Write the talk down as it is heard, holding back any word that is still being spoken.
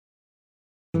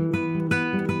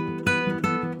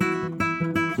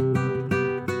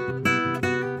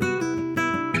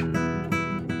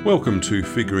Welcome to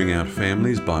Figuring Out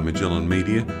Families by Magellan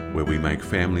Media, where we make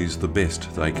families the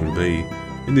best they can be.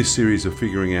 In this series of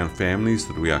Figuring Out Families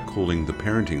that we are calling the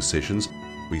Parenting Sessions,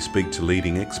 we speak to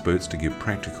leading experts to give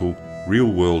practical,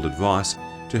 real-world advice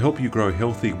to help you grow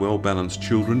healthy, well-balanced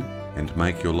children and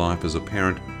make your life as a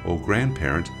parent or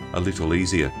grandparent a little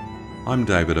easier. I'm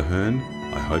David Ahern.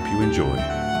 I hope you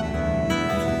enjoy.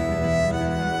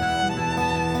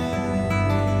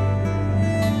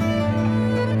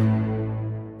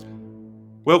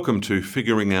 Welcome to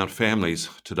Figuring Out Families.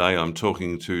 Today I'm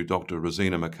talking to Dr.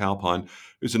 Rosina McAlpine,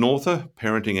 who's an author,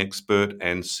 parenting expert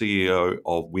and CEO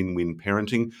of Win-Win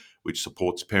Parenting, which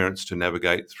supports parents to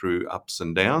navigate through the ups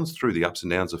and downs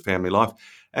of family life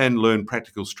and learn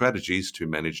practical strategies to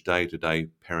manage day-to-day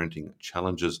parenting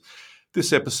challenges.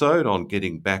 This episode on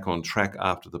getting back on track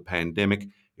after the pandemic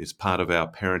is part of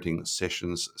our Parenting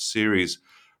Sessions series.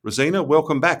 Rosina,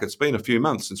 welcome back. It's been a few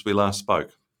months since we last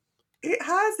spoke. It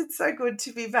has. It's so good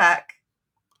to be back.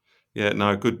 Yeah,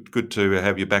 no, good to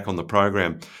have you back on the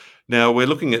program. Now, we're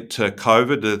looking at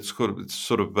COVID. It's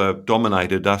sort of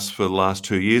dominated us for the last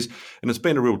 2 years, and it's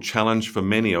been a real challenge for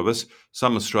many of us.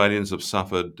 Some Australians have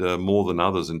suffered more than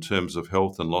others in terms of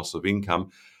health and loss of income,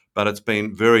 but it's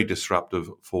been very disruptive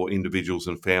for individuals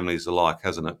and families alike,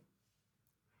 hasn't it?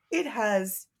 It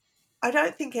has. I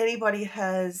don't think anybody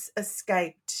has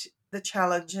escaped the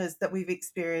challenges that we've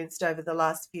experienced over the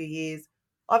last few years.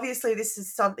 Obviously, this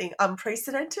is something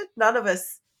unprecedented. None of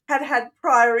us had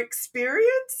prior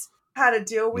experience how to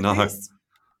deal with No. this.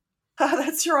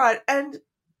 That's right. And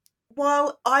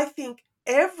while I think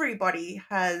everybody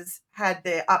has had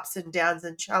their ups and downs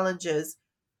and challenges,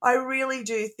 I really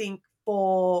do think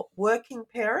for working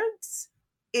parents,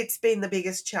 it's been the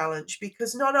biggest challenge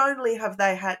because not only have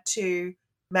they had to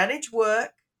manage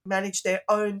work, manage their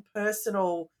own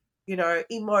personal,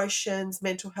 emotions,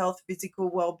 mental health, physical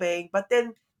well-being, but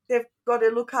then they've got to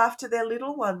look after their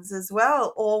little ones as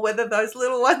well, or whether those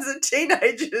little ones are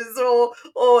teenagers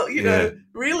or Yeah.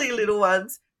 really little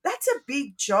ones. That's a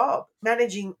big job,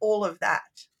 managing all of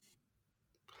that.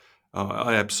 Oh,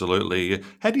 absolutely.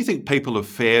 How do you think people have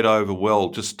fared over well?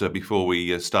 Just before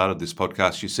we started this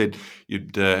podcast, you said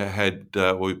you'd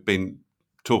we've been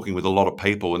talking with a lot of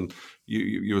people, and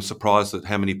you were surprised at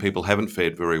how many people haven't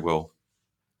fared very well.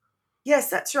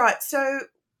 Yes, that's right. So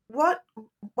one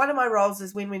of my roles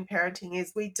as Win-Win Parenting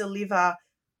is we deliver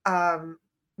um,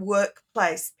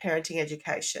 workplace parenting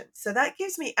education. So that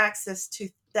gives me access to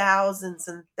thousands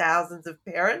and thousands of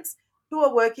parents who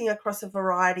are working across a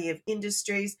variety of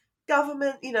industries,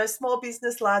 government, small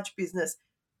business, large business.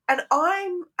 And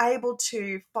I'm able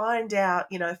to find out,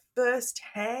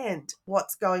 firsthand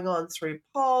what's going on through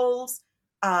polls,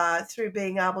 through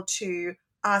being able to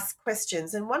ask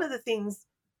questions. And one of the things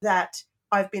that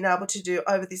I've been able to do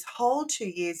over this whole 2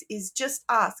 years is just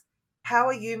ask, how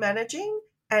are you managing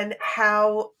and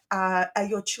how are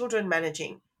your children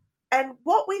managing? And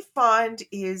what we find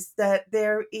is that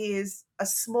there is a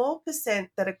small percent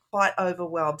that are quite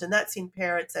overwhelmed, and that's in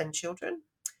parents and children.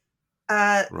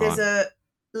 There's Right. a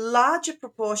larger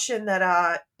proportion that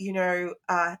are,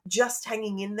 just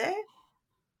hanging in there.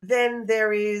 Then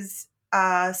there is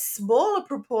a smaller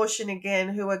proportion again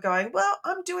who are going, well,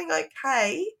 I'm doing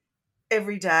okay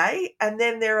every day. And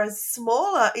then there are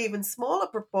even smaller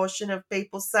proportion of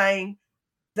people saying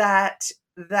that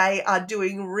they are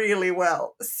doing really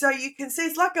well. So you can see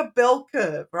it's like a bell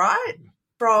curve, right?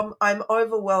 From I'm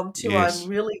overwhelmed to I'm Yes.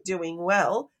 really doing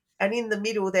well. And in the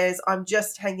middle, there's I'm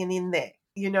just hanging in there,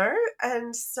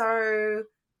 And so,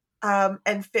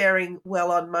 and faring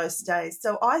well on most days.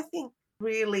 So I think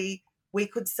really we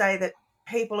could say that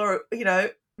people are,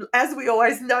 as we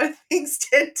always know, things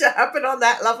tend to happen on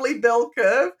that lovely bell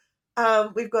curve.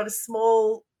 We've got a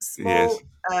small Yes.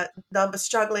 number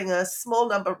struggling, a small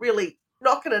number really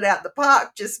knocking it out the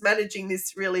park, just managing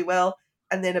this really well,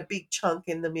 and then a big chunk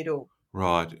in the middle.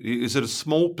 Right. Is it a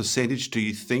small percentage, do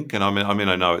you think? And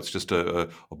I know it's just a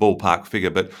ballpark figure,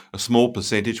 but a small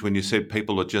percentage when you said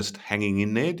people are just hanging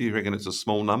in there, do you reckon it's a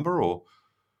small number or?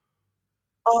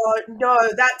 Oh, no,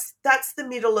 that's the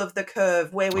middle of the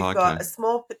curve where we've Oh, okay. got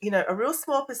a real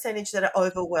small percentage that are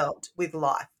overwhelmed with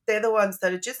life. They're the ones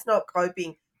that are just not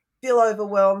coping, feel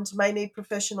overwhelmed, may need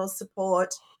professional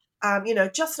support,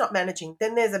 just not managing.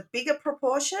 Then there's a bigger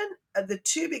proportion. The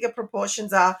two bigger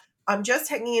proportions are I'm just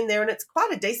hanging in there, and it's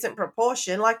quite a decent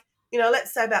proportion. Like,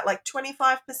 let's say about like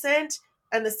 25%,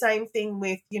 and the same thing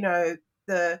with,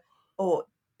 the or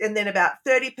and then about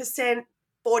 30%.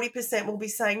 40% will be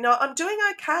saying, no, I'm doing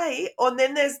okay. And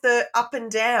then there's the up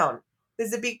and down.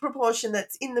 There's a big proportion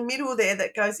that's in the middle there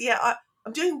that goes, yeah,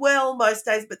 I'm doing well most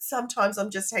days, but sometimes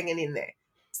I'm just hanging in there.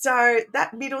 So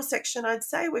that middle section, I'd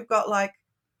say we've got like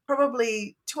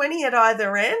probably 20 at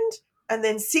either end and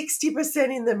then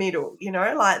 60% in the middle,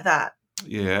 like that.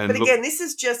 Yeah, But and look, again, this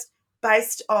is just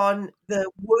based on the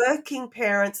working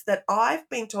parents that I've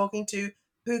been talking to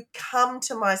who come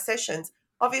to my sessions.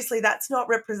 Obviously, that's not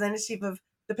representative of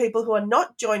the people who are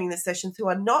not joining the sessions, who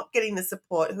are not getting the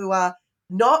support, who are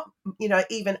not,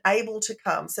 even able to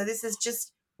come. So this is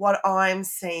just what I'm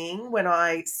seeing when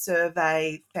I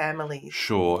survey families.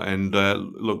 sure. And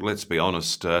look, let's be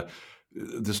honest.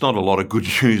 There's not a lot of good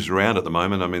news around at the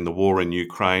moment. I mean, the war in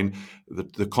Ukraine,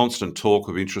 the constant talk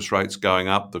of interest rates going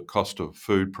up, the cost of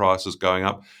food prices going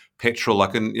up, petrol.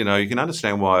 You can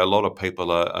understand why a lot of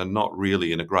people are not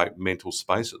really in a great mental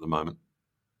space at the moment.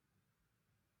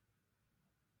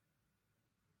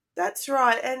 That's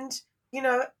right. And,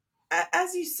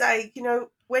 as you say,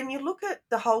 when you look at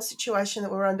the whole situation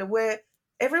that we're under, where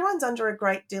everyone's under a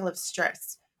great deal of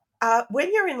stress,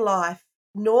 when you're in life,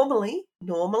 normally,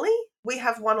 we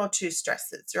have one or two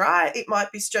stresses, right? It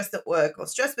might be stress at work or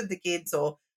stress with the kids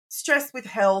or stress with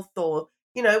health or,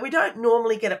 we don't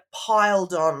normally get it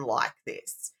piled on like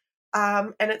this.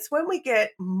 And it's when we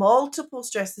get multiple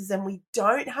stresses and we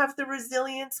don't have the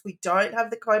resilience, we don't have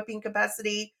the coping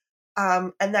capacity,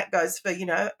 and that goes for,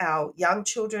 our young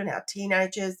children, our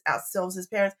teenagers, ourselves as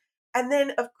parents. And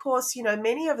then, of course,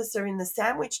 many of us are in the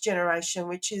sandwich generation,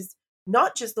 which is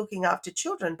not just looking after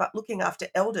children, but looking after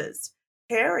elders,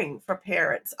 caring for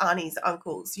parents, aunties,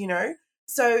 uncles.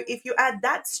 So if you add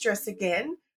that stress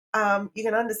again, you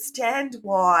can understand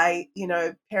why,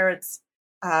 parents,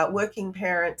 working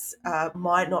parents,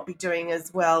 might not be doing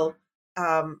as well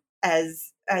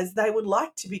as they would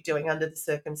like to be doing under the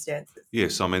circumstances.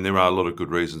 Yes, I mean there are a lot of good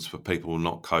reasons for people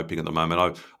not coping at the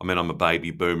moment. I mean I'm a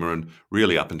baby boomer, and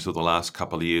really up until the last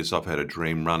couple of years, I've had a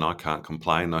dream run. I can't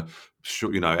complain.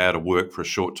 Out of work for a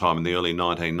short time in the early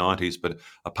 1990s, but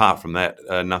apart from that,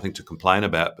 nothing to complain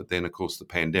about. But then, of course, the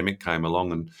pandemic came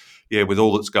along, and yeah, with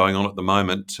all that's going on at the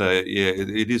moment,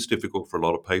 it is difficult for a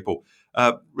lot of people.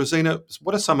 Rosina,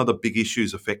 what are some of the big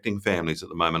issues affecting families at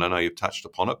the moment? I know you've touched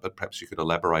upon it, but perhaps you could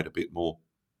elaborate a bit more.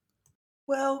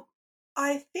 Well,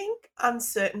 I think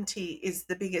uncertainty is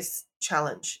the biggest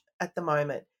challenge at the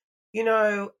moment.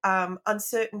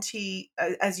 Uncertainty,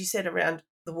 as you said, around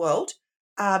the world,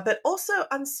 but also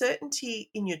uncertainty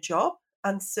in your job,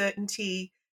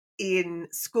 uncertainty in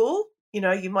school.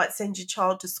 You might send your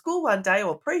child to school one day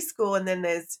or preschool, and then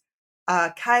there's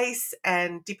a case,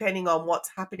 and depending on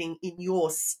what's happening in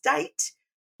your state,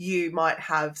 you might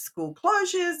have school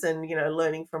closures and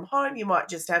learning from home. You might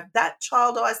just have that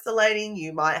child isolating.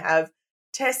 You might have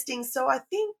testing. So I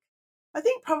think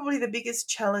probably the biggest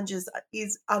challenges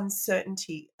is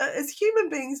uncertainty. As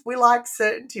human beings, we like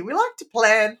certainty. We like to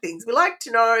plan things. We like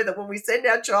to know that when we send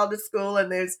our child to school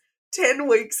and there's 10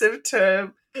 weeks of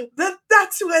term,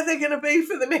 that's where they're going to be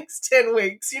for the next 10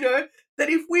 weeks, that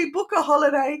if we book a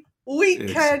holiday, we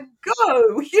Yes. can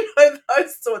go,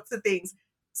 those sorts of things.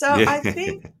 So Yeah. I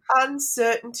think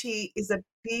uncertainty is a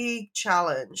big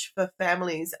challenge for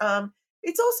families.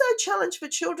 It's also a challenge for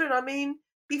children. I mean,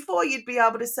 before you'd be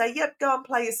able to say, yep, go and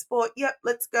play your sport. Yep,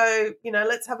 let's go,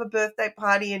 let's have a birthday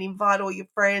party and invite all your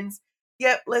friends.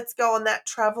 Yep, let's go on that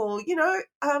travel,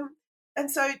 and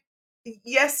so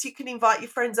yes, you can invite your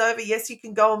friends over. Yes, you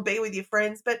can go and be with your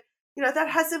friends, but that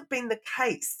hasn't been the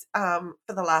case for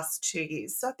the last 2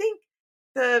 years. So I think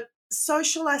the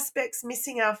social aspects,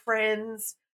 missing our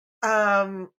friends,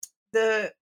 um,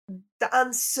 the the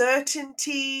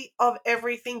uncertainty of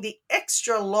everything, the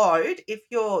extra load if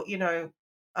you're,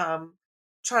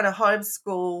 trying to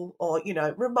homeschool or,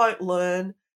 remote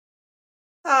learn,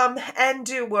 and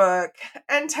do work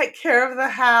and take care of the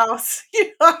house,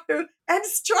 and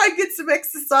try and get some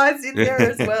exercise in there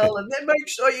as well. And then make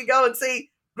sure you go and see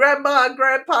grandma and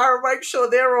grandpa and make sure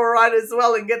they're all right as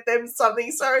well and get them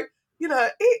something. So,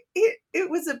 it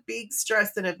was a big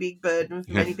stress and a big burden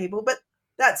for Yeah. many people. But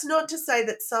that's not to say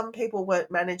that some people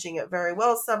weren't managing it very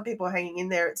well. Some people are hanging in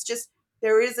there. It's just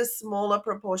there is a smaller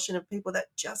proportion of people that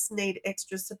just need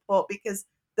extra support because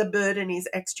the burden is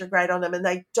extra great on them and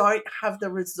they don't have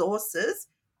the resources,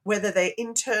 whether they're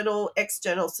internal,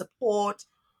 external support,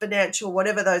 financial,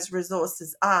 whatever those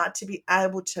resources are, to be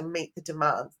able to meet the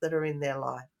demands that are in their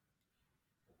life.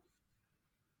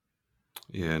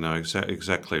 Yeah, no,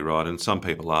 exactly right. And some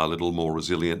people are a little more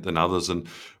resilient than others, and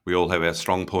we all have our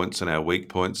strong points and our weak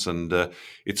points. And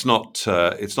it's not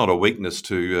a weakness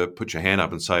to put your hand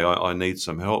up and say, I need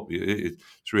some help."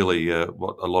 It's really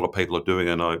what a lot of people are doing,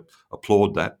 and I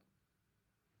applaud that.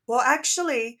 Well,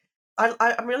 actually,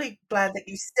 I'm really glad that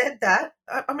you said that.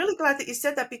 I'm really glad that you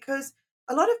said that because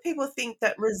a lot of people think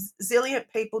that resilient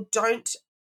people don't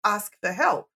ask for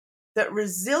help, that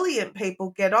resilient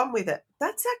people get on with it.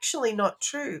 That's actually not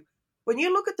true. When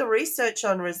you look at the research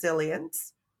on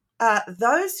resilience,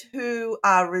 those who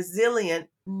are resilient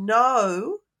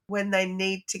know when they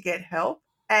need to get help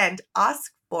and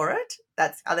ask for it.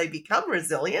 That's how they become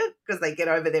resilient, because they get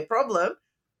over their problem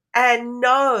and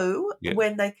know Yeah,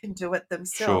 when they can do it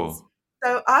themselves. sure.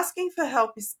 So asking for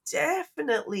help is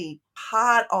definitely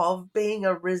part of being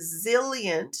a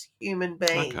resilient human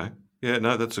being. Okay. Yeah,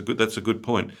 no, that's a good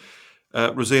point.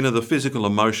 Rosina, the physical,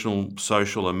 emotional,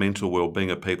 social, and mental well-being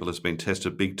of people has been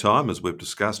tested big time, as we've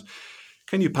discussed.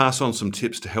 Can you pass on some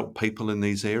tips to help people in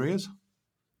these areas?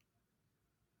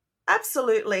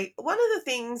 Absolutely. One of the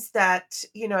things that,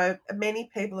 many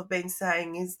people have been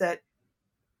saying is that,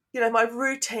 my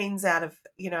routine's out of,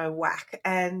 whack.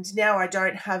 And now I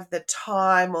don't have the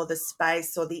time or the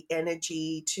space or the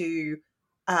energy to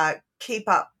keep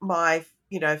up my,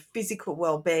 physical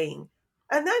well-being.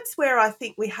 And that's where I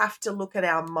think we have to look at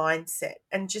our mindset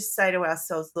and just say to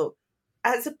ourselves, look,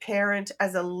 as a parent,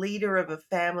 as a leader of a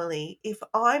family, if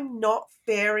I'm not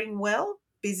faring well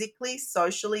physically,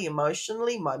 socially,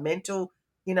 emotionally, my mental,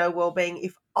 well-being,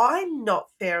 if I'm not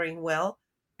faring well,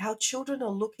 our children are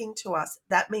looking to us.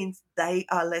 That means they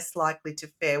are less likely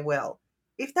to fare well.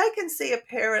 If they can see a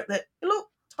parent that, look,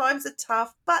 times are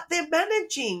tough, but they're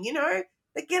managing,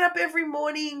 they get up every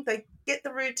morning, they get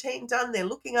the routine done, they're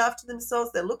looking after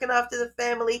themselves, they're looking after the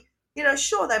family.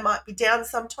 Sure, they might be down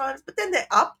sometimes, but then they're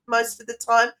up most of the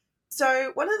time.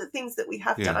 So, one of the things that we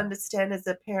have to Yeah. understand as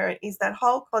a parent is that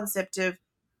whole concept of,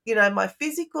 my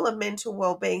physical and mental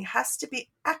well being has to be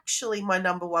actually my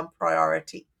number one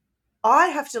priority. I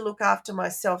have to look after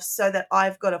myself so that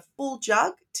I've got a full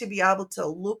jug to be able to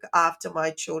look after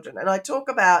my children. And I talk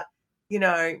about,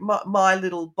 my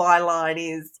little byline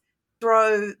is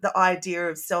throw the idea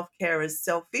of self care as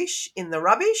selfish in the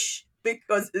rubbish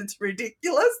because it's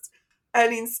ridiculous.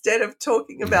 And instead of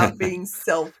talking about being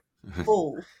self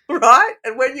full, right?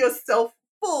 And when you're self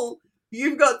full,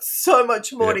 you've got so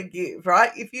much more to Yep. give,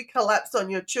 right? If you collapse on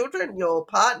your children, your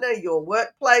partner, your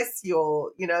workplace,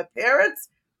 your, parents,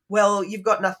 well, you've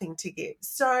got nothing to give.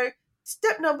 So,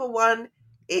 step number one,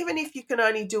 even if you can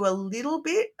only do a little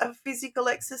bit of physical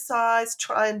exercise,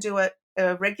 try and do it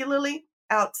regularly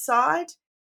outside.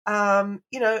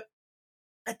 You know,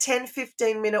 a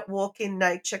 10-15 minute walk in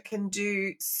nature can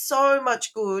do so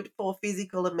much good for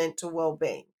physical and mental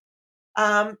well-being.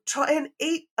 Try and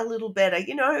eat a little better,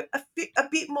 a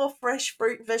bit more fresh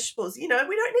fruit and vegetables. We don't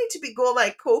need to be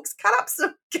gourmet cooks. Cut up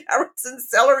some carrots and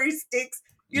celery sticks,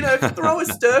 throw a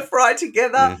stir fry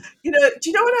together. Yeah. Do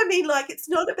you know what I mean? Like, it's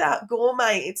not about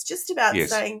gourmet. It's just about Yes.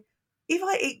 saying, if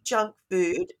I eat junk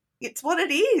food, it's what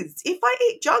it is. If I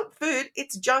eat junk food,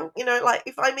 it's junk, like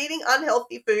if I'm eating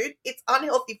unhealthy food, it's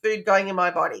unhealthy food going in my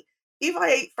body. If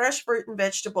I eat fresh fruit and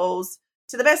vegetables,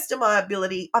 to the best of my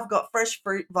ability, I've got fresh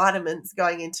fruit vitamins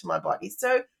going into my body.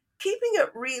 So keeping it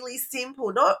really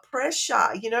simple, not pressure,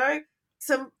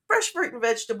 some fresh fruit and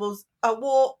vegetables, a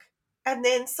walk, and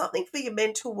then something for your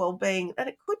mental well-being. And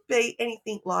it could be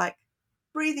anything like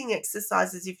breathing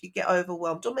exercises if you get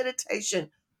overwhelmed, or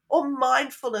meditation, or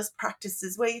mindfulness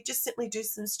practices where you just simply do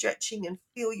some stretching and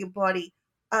feel your body.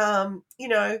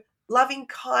 Loving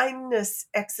kindness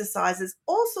exercises,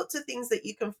 all sorts of things that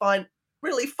you can find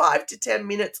really 5 to 10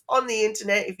 minutes on the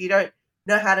internet if you don't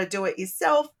know how to do it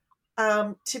yourself,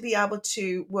 to be able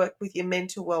to work with your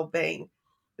mental well-being.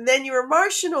 And then your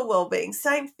emotional well-being,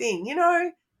 same thing.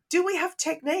 Do we have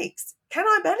techniques? Can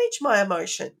I manage my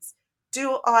emotions?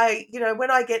 Do I, when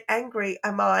I get angry,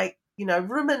 am I,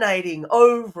 ruminating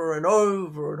over and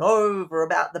over and over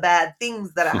about the bad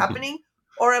things that are happening?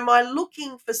 Or am I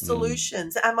looking for Mm.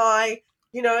 solutions? Am I,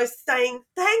 saying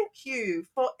thank you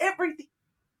for everything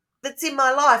that's in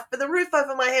my life, for the roof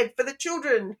over my head, for the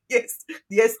children? Yes,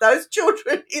 yes, those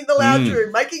children in the lounge Mm.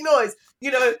 room making noise,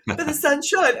 for the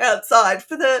sunshine outside,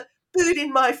 for the food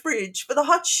in my fridge, for the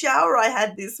hot shower I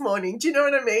had this morning. Do you know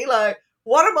what I mean? Like,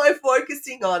 what am I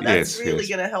focusing on? That's Yes, really yes.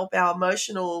 going to help our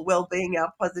emotional well-being,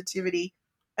 our positivity.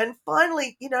 And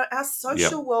finally, our Yep.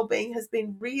 social well-being has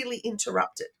been really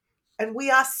interrupted. And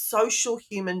we are social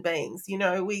human beings.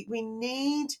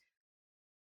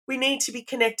 We need to be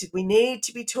connected. We need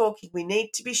to be talking. We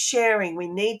need to be sharing. We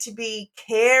need to be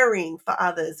caring for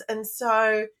others. And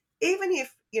so, even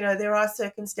if, there are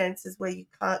circumstances where you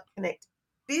can't connect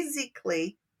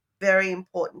physically, very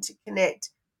important to connect,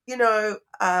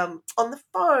 on the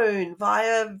phone,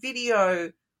 via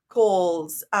video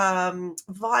calls,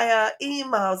 via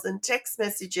emails and text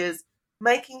messages,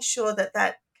 making sure that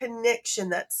that connection,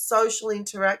 that social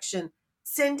interaction,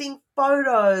 sending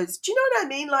photos. Do you know what I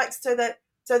mean? Like, so that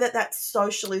so that that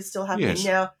social is still happening. Yes.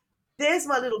 Now, there's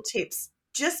my little tips.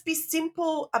 Just be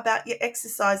simple about your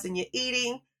exercise and your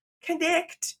eating.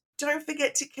 Connect. Don't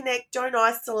forget to connect. Don't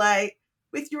isolate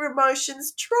with your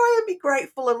emotions. Try and be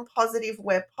grateful and positive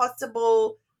where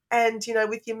possible. And,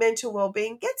 with your mental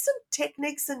well-being, get some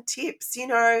techniques and tips.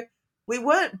 We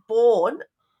weren't born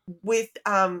with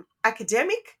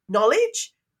academic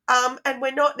knowledge, and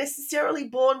we're not necessarily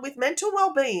born with mental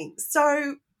well-being.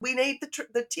 So we need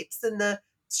the tips and the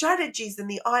strategies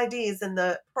and the ideas and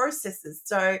the processes.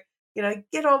 So,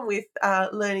 get on with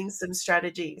learning some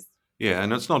strategies. Yeah,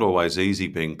 and it's not always easy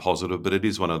being positive, but it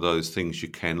is one of those things you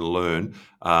can learn.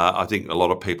 I think a lot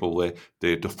of people,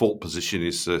 their default position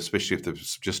is, especially if they've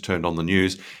just turned on the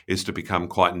news, is to become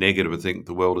quite negative and think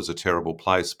the world is a terrible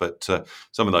place. But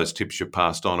some of those tips you've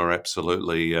passed on are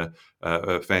absolutely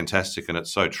fantastic, and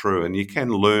it's so true. And you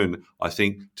can learn, I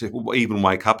think, to even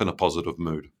wake up in a positive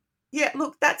mood. Yeah,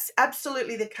 look, that's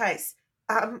absolutely the case.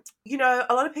 A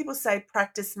lot of people say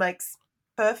practice makes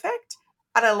perfect.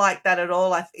 I don't like that at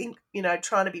all. I think,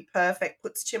 trying to be perfect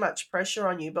puts too much pressure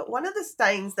on you. But one of the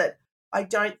things that I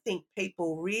don't think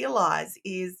people realize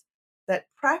is that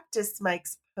practice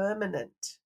makes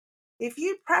permanent. If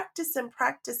you practice and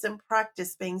practice and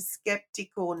practice being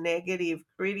skeptical, negative,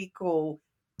 critical,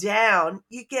 down,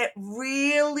 you get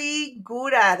really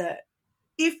good at it.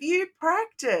 If you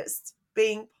practice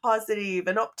being positive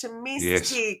and Yes.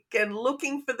 optimistic and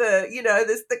looking for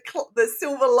the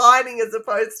silver lining as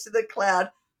opposed to the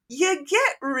cloud, you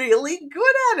get really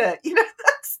good at it.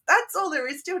 That's all there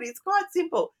is to it. It's quite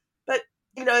simple. But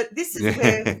this is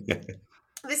where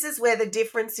Yeah. the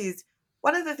difference is.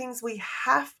 One of the things we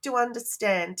have to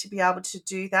understand to be able to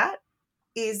do that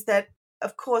is that,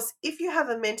 of course, if you have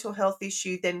a mental health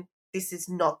issue, then this is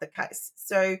not the case.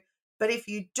 So, but if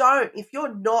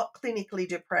you're not clinically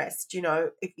depressed,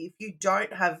 if you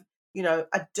don't have,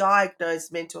 a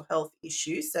diagnosed mental health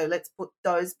issue, so let's put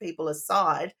those people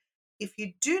aside. If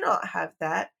you do not have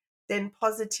that, then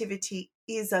positivity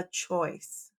is a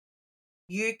choice.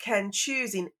 You can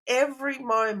choose in every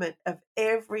moment of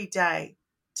every day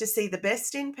to see the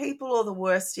best in people or the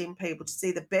worst in people, to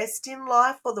see the best in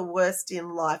life or the worst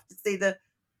in life, to see the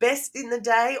best in the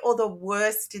day or the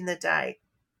worst in the day.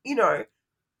 You know,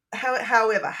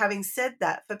 However, having said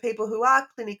that, for people who are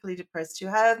clinically depressed, who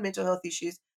have mental health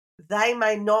issues, they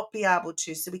may not be able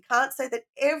to. So we can't say that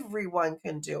everyone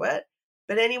can do it,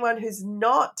 but anyone who's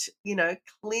not,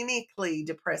 clinically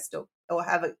depressed or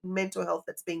have a mental health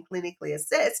that's been clinically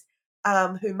assessed,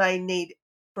 who may need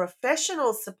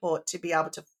professional support to be able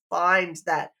to find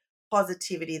that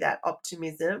positivity, that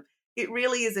optimism, it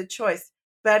really is a choice.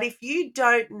 But if you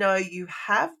don't know you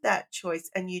have that choice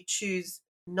and you choose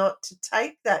not to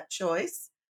take that choice,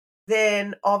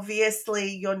 then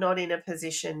obviously you're not in a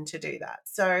position to do that.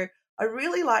 So I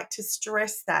really like to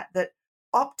stress that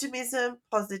optimism,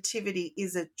 positivity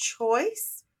is a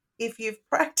choice. If you've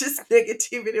practiced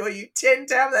negativity or you tend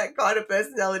to have that kind of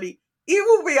personality, it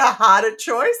will be a harder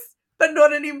choice, but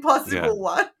not an Yeah. impossible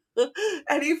one.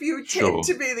 And if you tend Sure.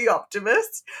 to be the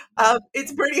optimist,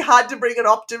 it's pretty hard to bring an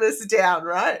optimist down,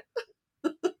 right?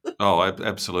 Oh,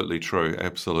 absolutely true.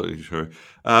 Absolutely true.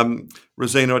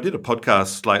 Rosina, I did a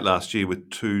podcast late last year with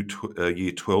two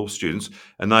Year 12 students,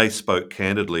 and they spoke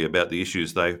candidly about the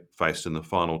issues they faced in the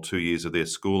final 2 years of their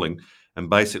schooling and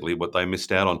basically what they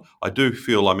missed out on. I do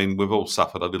feel, I mean, we've all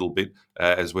suffered a little bit,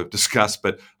 as we've discussed,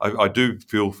 but I do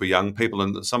feel for young people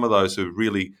and some of those who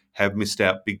really have missed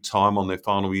out big time on their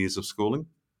final years of schooling.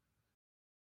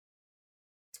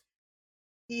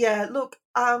 Yeah, look,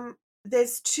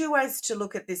 there's two ways to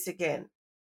look at this again.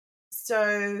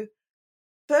 So,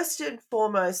 first and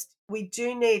foremost, we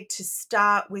do need to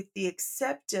start with the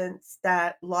acceptance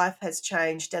that life has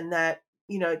changed and that,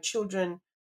 children,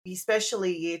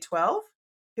 especially year 12,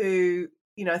 who,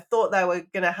 thought they were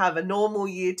going to have a normal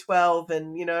year 12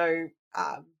 and,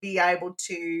 be able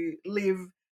to live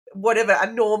whatever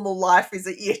a normal life is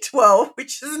at year 12,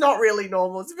 which is not really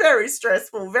normal. It's very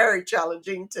stressful, very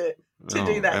challenging to do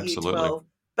Oh, that year absolutely. 12.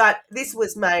 But this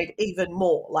was made even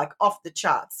more like off the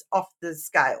charts, off the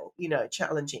scale,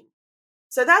 challenging.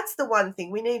 So that's the one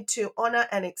thing we need to honor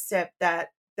and accept that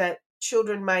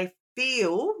children may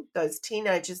feel, those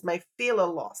teenagers may feel a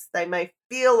loss. They may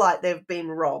feel like they've been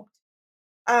robbed.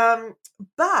 Um,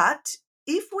 but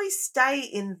if we stay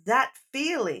in that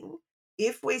feeling,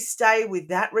 if we stay with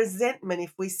that resentment,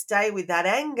 if we stay with that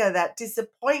anger, that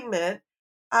disappointment,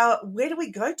 where do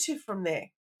we go to from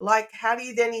there? Like, how do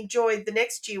you then enjoy the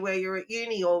next year where you're at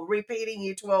uni or repeating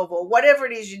year 12 or whatever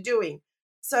it is you're doing?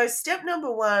 So, step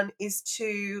number one is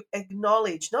to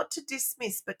acknowledge, not to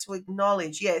dismiss, but to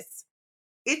acknowledge, yes,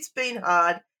 it's been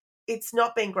hard. it's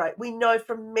not been great. We know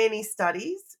from many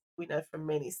studies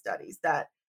that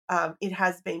it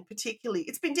has been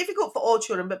it's been difficult for all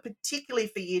children, but particularly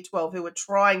for year 12 who are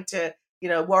trying to,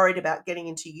 worried about getting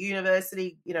into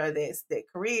university, their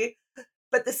career.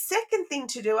 But the second thing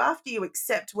to do after you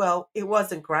accept, well, it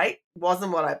wasn't great,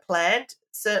 wasn't what I planned,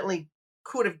 certainly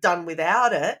could have done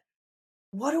without it.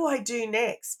 What do I do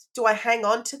next? Do I hang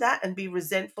on to that and be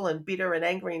resentful and bitter and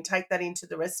angry and take that into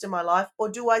the rest of my life? Or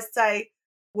do I say,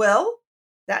 well,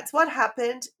 that's what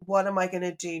happened. What am I going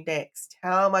to do next?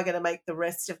 How am I going to make the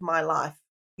rest of my life,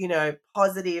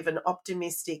 positive and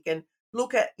optimistic, and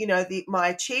look at, my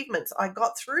achievements. I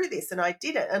got through this and I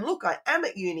did it. And look, I am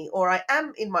at uni, or I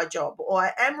am in my job, or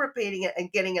I am repeating it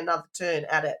and getting another turn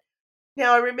at it.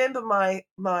 Now, I remember my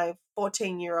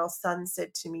 14-year-old son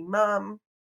said to me, Mum,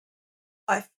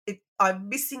 I'm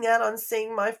missing out on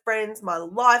seeing my friends. My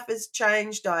life has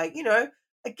changed.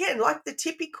 Again, like the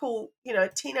typical,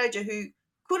 teenager who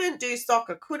couldn't do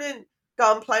soccer, couldn't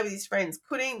go and play with his friends,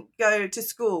 couldn't go to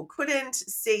school, couldn't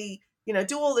see,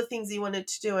 do all the things he wanted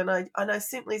to do. And I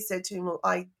simply said to him, well,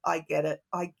 I get it.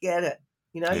 I get it.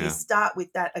 You Yeah. start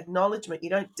with that acknowledgement. You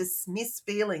don't dismiss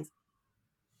feelings.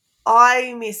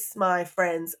 I miss my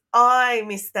friends. I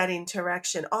miss that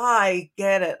interaction. I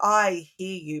get it. I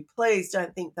hear you. Please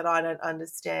don't think that I don't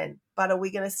understand. But are we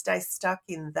going to stay stuck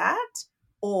in that?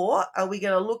 Or are we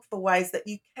going to look for ways that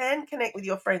you can connect with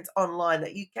your friends online,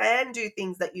 that you can do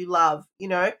things that you love?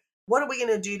 What are we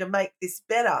going to do to make this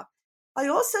better? I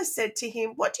also said to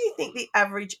him, what do you think the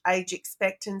average age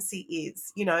expectancy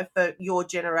is, for your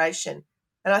generation?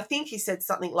 And I think he said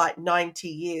something like 90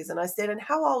 years. And I said, and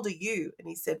how old are you? And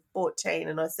he said, 14.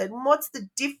 And I said, what's the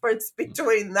difference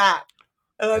between that?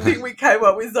 And I think we came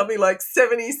up with something like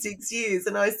 76 years.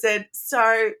 And I said,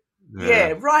 so,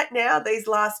 yeah, right now, these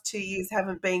last 2 years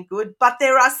haven't been good, but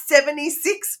there are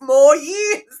 76 more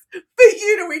years for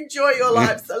you to enjoy your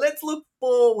life. So let's look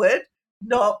forward,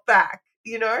 not back,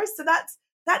 So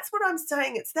that's what I'm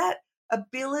saying. It's that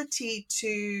ability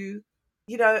to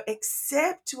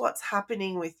accept what's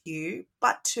happening with you,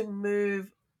 but to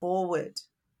move forward.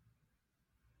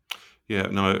 Yeah,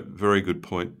 no, very good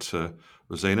point,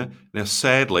 Rosina. Now,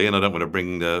 sadly, and I don't want to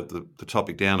bring the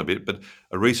topic down a bit, but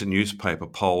a recent newspaper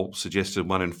poll suggested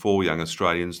 1 in 4 young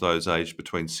Australians, those aged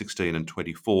between 16 and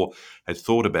 24, had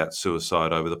thought about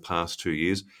suicide over the past 2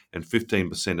 years, and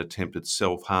 15% attempted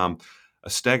self-harm. A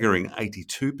staggering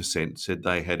 82% said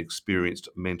they had experienced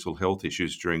mental health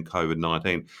issues during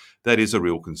COVID-19. That is a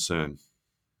real concern.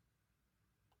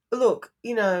 Look,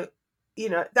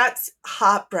 that's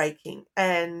heartbreaking.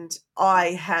 And I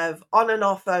have on and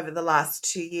off over the last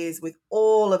 2 years, with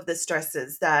all of the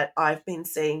stresses that I've been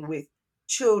seeing with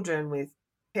children, with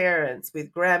parents,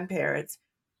 with grandparents,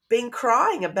 been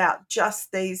crying about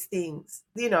just these things.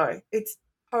 It's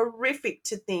horrific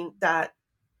to think that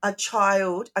a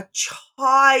child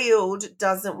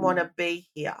doesn't want to be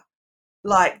here,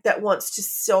 like that wants to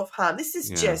self-harm. This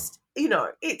is just,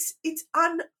 it's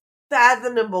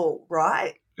unfathomable,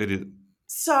 right? It is.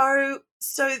 So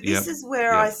this is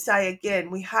where I say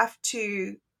again, we have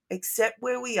to accept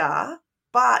where we are,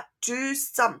 but do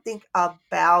something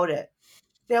about it.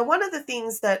 Now, one of the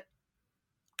things that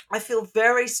I feel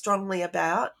very strongly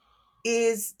about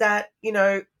is that,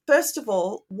 first of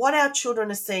all, what our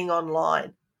children are seeing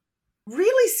online,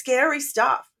 really scary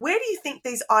stuff. Where do you think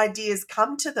these ideas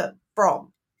come to them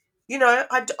from?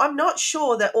 I'm not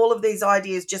sure that all of these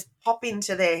ideas just pop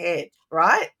into their head,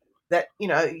 right? That,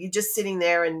 you're just sitting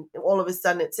there and all of a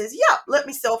sudden it says, yep, let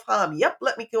me self-harm. Yep,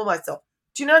 let me kill myself.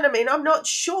 Do you know what I mean? I'm not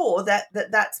sure that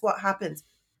that's what happens.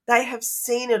 They have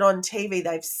seen it on TV.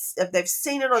 They've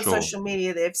seen it on social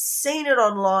media. They've seen it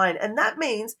online. And that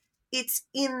means it's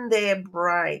in their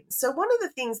brain. So one of the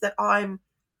things that I'm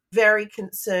very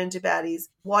concerned about is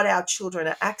what our children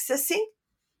are accessing.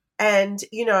 And,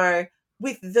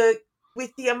 with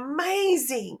the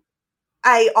amazing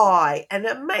AI and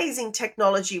amazing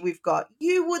technology we've got,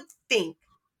 you would think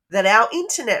that our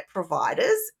internet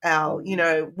providers, our,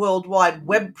 worldwide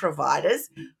web providers,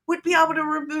 would be able to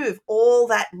remove all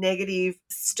that negative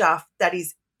stuff that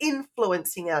is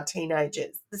influencing our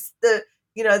teenagers,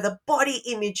 the body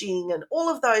imaging and all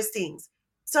of those things.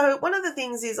 So one of the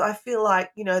things is I feel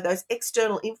like, those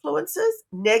external influences,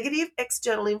 negative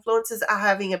external influences, are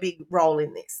having a big role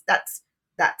in this.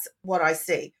 That's what I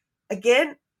see.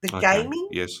 Again, the gaming,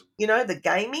 yes. The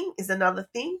gaming is another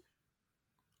thing.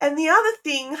 And the other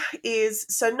thing is,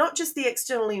 so not just the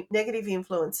external negative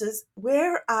influences,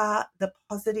 where are the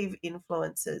positive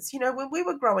influences? When we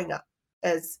were growing up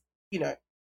as,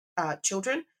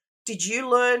 children, did you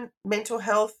learn mental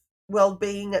health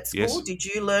well-being at school? Yes. Did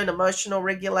you learn emotional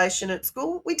regulation at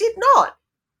school? We did not.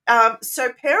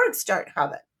 So parents don't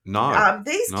have it. No.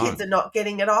 These No. kids are not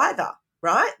getting it either,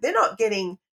 right? They're not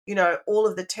getting, all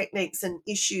of the techniques and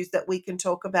issues that we can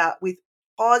talk about with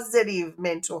positive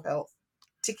mental health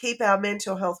to keep our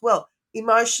mental health well,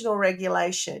 emotional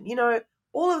regulation,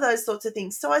 all of those sorts of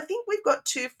things. So I think we've got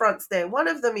two fronts there. One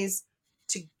of them is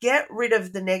to get rid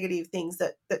of the negative things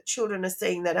that children are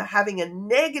seeing that are having a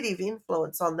negative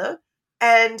influence on them.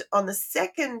 And on the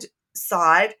second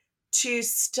side, to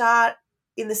start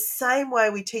in the same way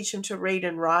we teach them to read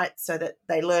and write so that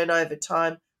they learn over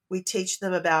time, we teach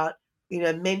them about,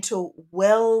 mental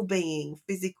well-being,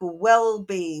 physical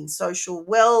well-being, social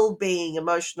well-being,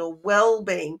 emotional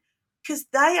well-being, because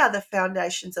they are the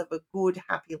foundations of a good,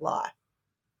 happy life.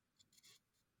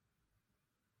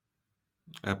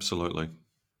 Absolutely.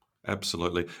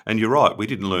 Absolutely. And you're right, we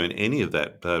didn't learn any of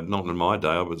that. Not in my day.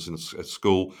 I was at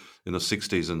school in the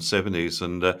 60s and 70s,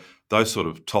 and those sort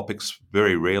of topics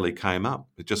very rarely came up.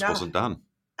 It just No, wasn't done.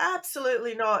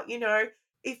 absolutely not.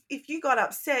 If you got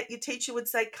upset, your teacher would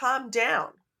say, calm down.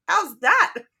 How's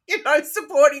that?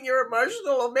 Supporting your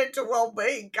emotional or mental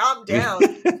well-being. Calm down,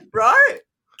 right?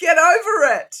 Get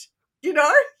over it.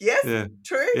 Yes, Yeah.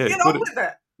 true. Yeah. Get on Good. with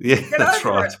it. Yeah, Get that's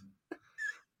over right. it.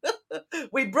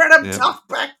 We bred them Yeah. tough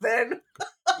back then.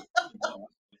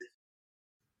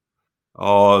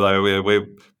 Oh, we're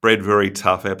bred very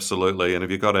tough, absolutely. And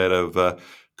if you got out of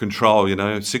control,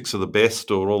 six of the best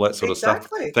or all that sort of stuff,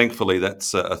 Exactly. thankfully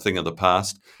that's a thing of the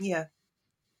past. Yeah.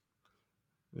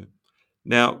 Yeah.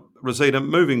 Now, Rosina,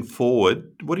 moving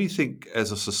forward, what do you think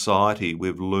as a society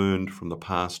we've learned from the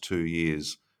past 2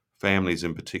 years, families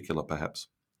in particular, perhaps?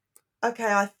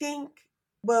 Okay, I think,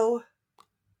 well,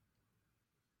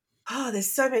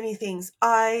 there's so many things.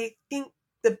 I think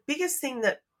the biggest thing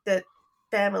that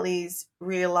families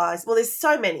realize, well, there's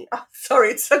so many. Oh,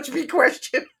 sorry, it's such a big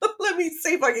question. Let me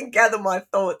see if I can gather my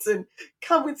thoughts and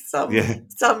come with Yeah,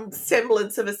 some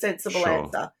semblance of a sensible sure.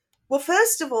 answer. Well,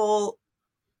 first of all,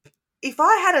 if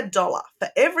I had $1 for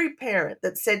every parent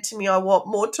that said to me, I want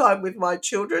more time with my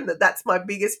children, that's my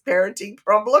biggest parenting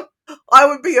problem, I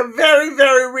would be a very,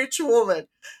 very rich woman.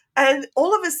 And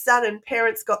all of a sudden,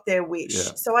 parents got their wish.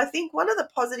 Yeah. So I think one of the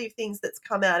positive things that's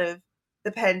come out of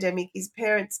the pandemic is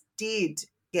parents did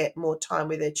get more time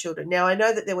with their children. Now, I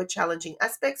know that there were challenging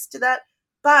aspects to that,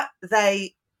 but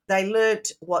they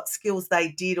learnt what skills they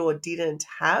did or didn't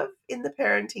have in the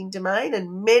parenting domain,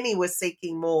 and many were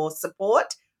seeking more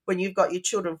support. When you've got your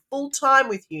children full time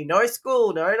with you, no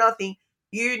school, no nothing,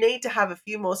 you need to have a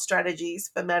few more strategies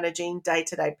for managing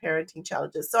day-to-day parenting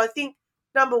challenges. So I think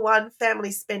number one,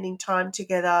 families spending time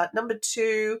together. Number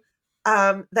two,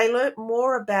 they learnt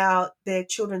more about their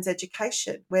children's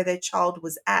education, where their child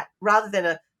was at, rather than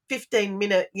a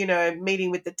 15-minute, meeting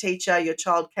with the teacher, your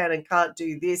child can and can't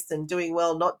do this, and doing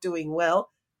well, not doing well.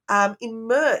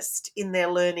 Immersed in their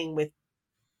learning with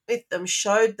them,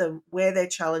 showed them where their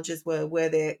challenges were, where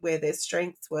their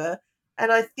strengths were.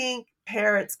 And I think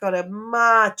parents got a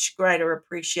much greater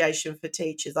appreciation for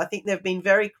teachers. I think they've been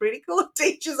very critical of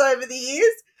teachers over the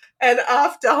years. And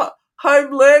after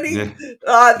home learning,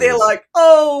 Yeah. they're Yes. like,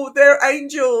 oh, they're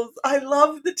angels. I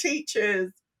love the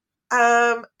teachers.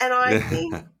 And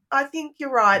Yeah. I think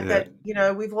you're right Yeah.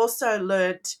 that, we've also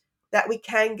learnt that we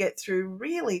can get through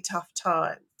really tough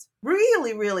times,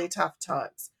 really, really tough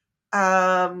times.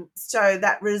 So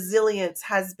that resilience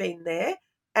has been there,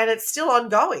 and it's still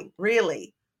ongoing,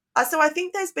 really. So I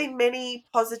think there's been many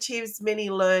positives, many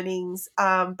learnings,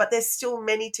 but there's still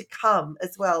many to come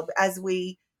as well as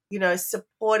we,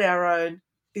 support our own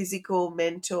physical,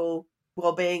 mental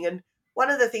well-being. And one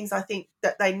of the things I think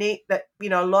that they need, that,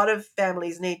 a lot of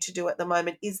families need to do at the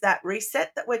moment is that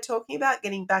reset that we're talking about,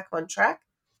 getting back on track.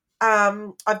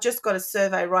 I've just got a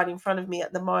survey right in front of me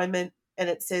at the moment, and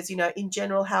it says, in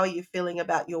general, how are you feeling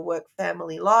about your work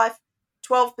family life?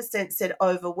 12% said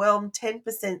overwhelmed,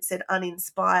 10% said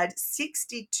uninspired,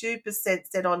 62%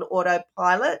 said on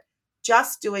autopilot,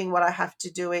 just doing what I have to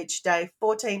do each day,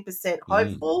 14% Mm.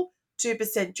 hopeful,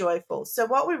 2% joyful. So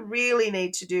what we really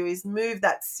need to do is move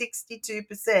that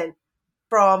 62%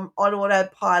 from on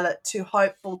autopilot to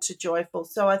hopeful to joyful.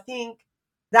 So I think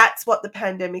that's what the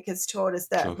pandemic has taught us,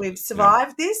 that Joyful. we've Yeah.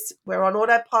 survived this, we're on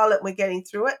autopilot, we're getting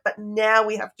through it, but now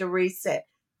we have to reset.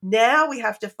 Now we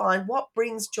have to find what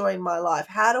brings joy in my life.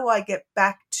 How do I get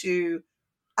back to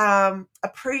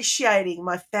appreciating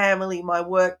my family, my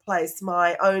workplace,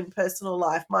 my own personal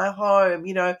life, my home,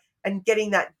 and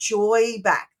getting that joy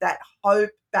back, that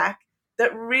hope back,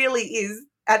 that really is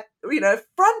at,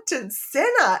 front and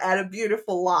center at a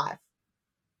beautiful life.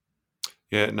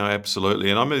 Yeah, no, absolutely.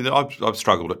 And I mean, I've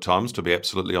struggled at times, to be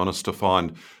absolutely honest, to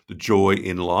find the joy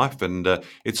in life. And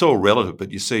it's all relative,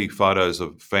 but you see photos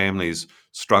of families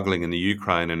struggling in the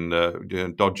Ukraine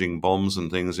and dodging bombs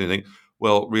and things, and you think,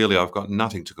 well, really, I've got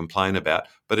nothing to complain about.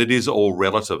 But it is all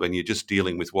relative, and you're just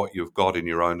dealing with what you've got in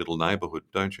your own little neighbourhood,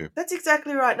 don't you? That's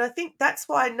exactly right. And I think that's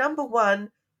why, number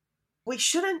one, we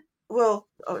shouldn't, well,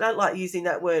 I don't like using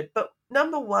that word, but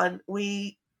number one,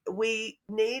 we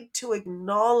need to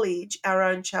acknowledge our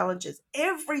own challenges.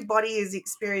 Everybody is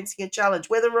experiencing a challenge,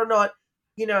 whether or not,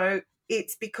 you know,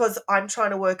 it's because I'm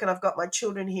trying to work and I've got my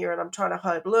children here and I'm trying to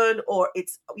home learn, or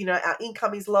it's, our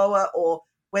income is lower, or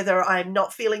whether I'm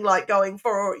not feeling like going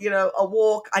for, a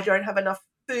walk, I don't have enough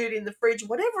food in the fridge,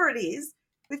 whatever it is,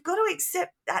 we've got to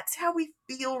accept that's how we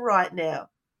feel right now.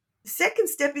 The second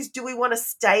step is, do we want to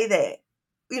stay there?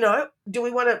 Do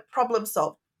we want to problem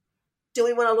solve? Do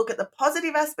we want to look at the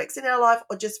positive aspects in our life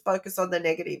or just focus on the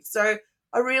negative? So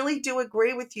I really do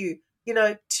agree with you.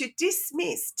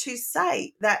 To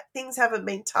say that things haven't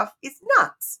been tough is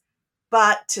nuts.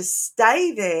 But to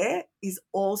stay there is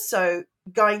also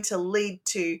going to lead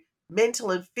to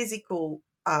mental and physical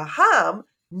harm,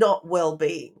 not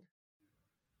well-being.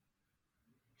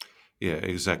 Yeah,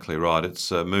 exactly right. It's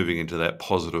moving into that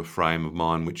positive frame of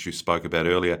mind which you spoke about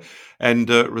earlier. And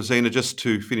Rosina, just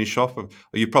to finish off,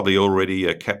 you probably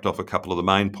already capped off a couple of the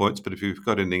main points, but if you've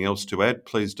got anything else to add,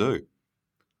 please do.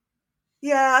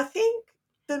 Yeah, I think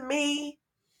for me,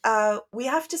 we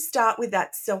have to start with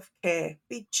that self care.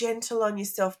 Be gentle on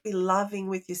yourself, be loving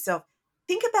with yourself.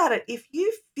 Think about it. If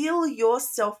you fill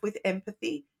yourself with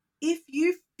empathy, if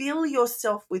you fill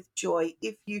yourself with joy,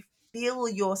 if you fill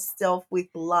yourself with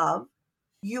love,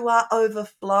 you are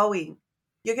overflowing.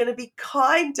 You're going to be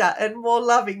kinder and more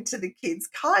loving to the kids,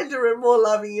 kinder and more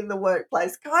loving in the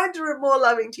workplace, kinder and more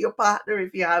loving to your partner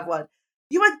if you have one.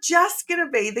 You are just going to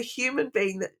be the human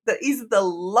being that is the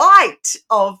light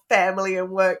of family and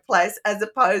workplace, as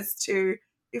opposed to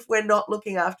if we're not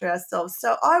looking after ourselves.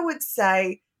 So I would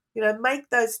say, make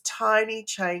those tiny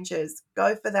changes.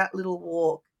 Go for that little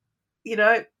walk.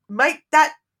 Make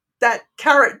that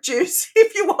carrot juice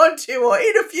if you want to, or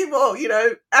eat a few more,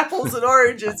 apples and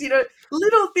oranges,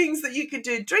 little things that you can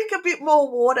do. Drink a bit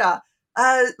more water.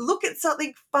 Look at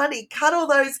something funny. Cuddle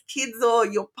those kids or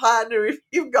your partner if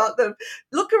you've got them.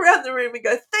 Look around the room and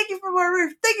go, thank you for my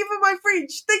roof. Thank you for my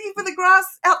fridge. Thank you for the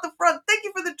grass out the front. Thank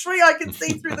you for the tree I can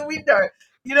see through the window.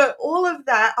 All of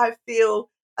that, I feel,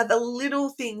 are the little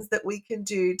things that we can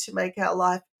do to make our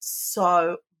life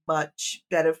so much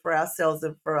better for ourselves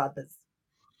and for others.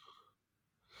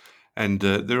 And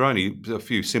there are only a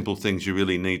few simple things you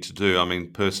really need to do. I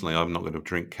mean, personally, I'm not going to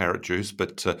drink carrot juice,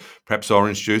 but perhaps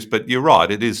orange juice. But you're right,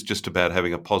 it is just about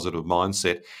having a positive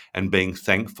mindset and being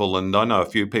thankful. And I know a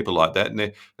few people like that.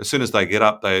 And as soon as they get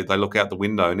up, they look out the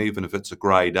window, and even if it's a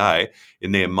grey day,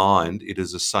 in their mind, it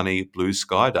is a sunny blue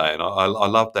sky day. And I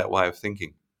love that way of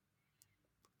thinking.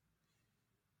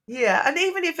 Yeah, and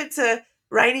even if it's a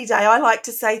rainy day, I like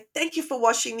to say, thank you for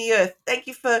washing the earth. Thank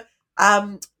you for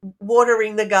um,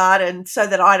 watering the garden so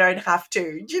that I don't have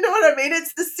to. Do you know what I mean?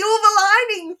 It's the silver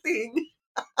lining thing.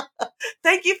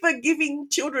 Thank you for giving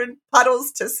children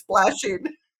puddles to splash in.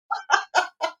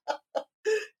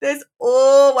 There's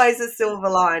always a silver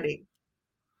lining.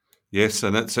 Yes,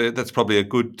 and that's probably a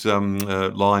good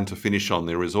line to finish on.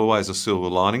 There is always a silver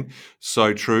lining.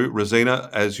 So true. Rosina,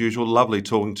 as usual, lovely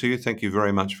talking to you. Thank you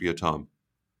very much for your time.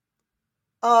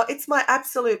 Oh, it's my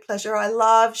absolute pleasure. I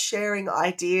love sharing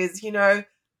ideas,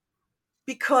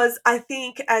 because I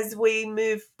think as we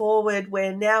move forward,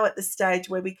 we're now at the stage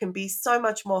where we can be so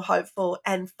much more hopeful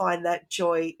and find that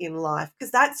joy in life,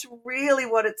 because that's really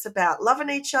what it's about: loving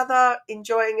each other,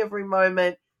 enjoying every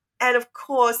moment, and of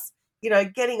course,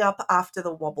 getting up after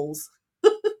the wobbles.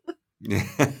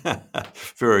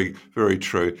 Very, very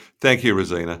true. Thank you,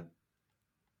 Rosina.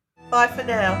 Bye for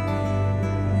now.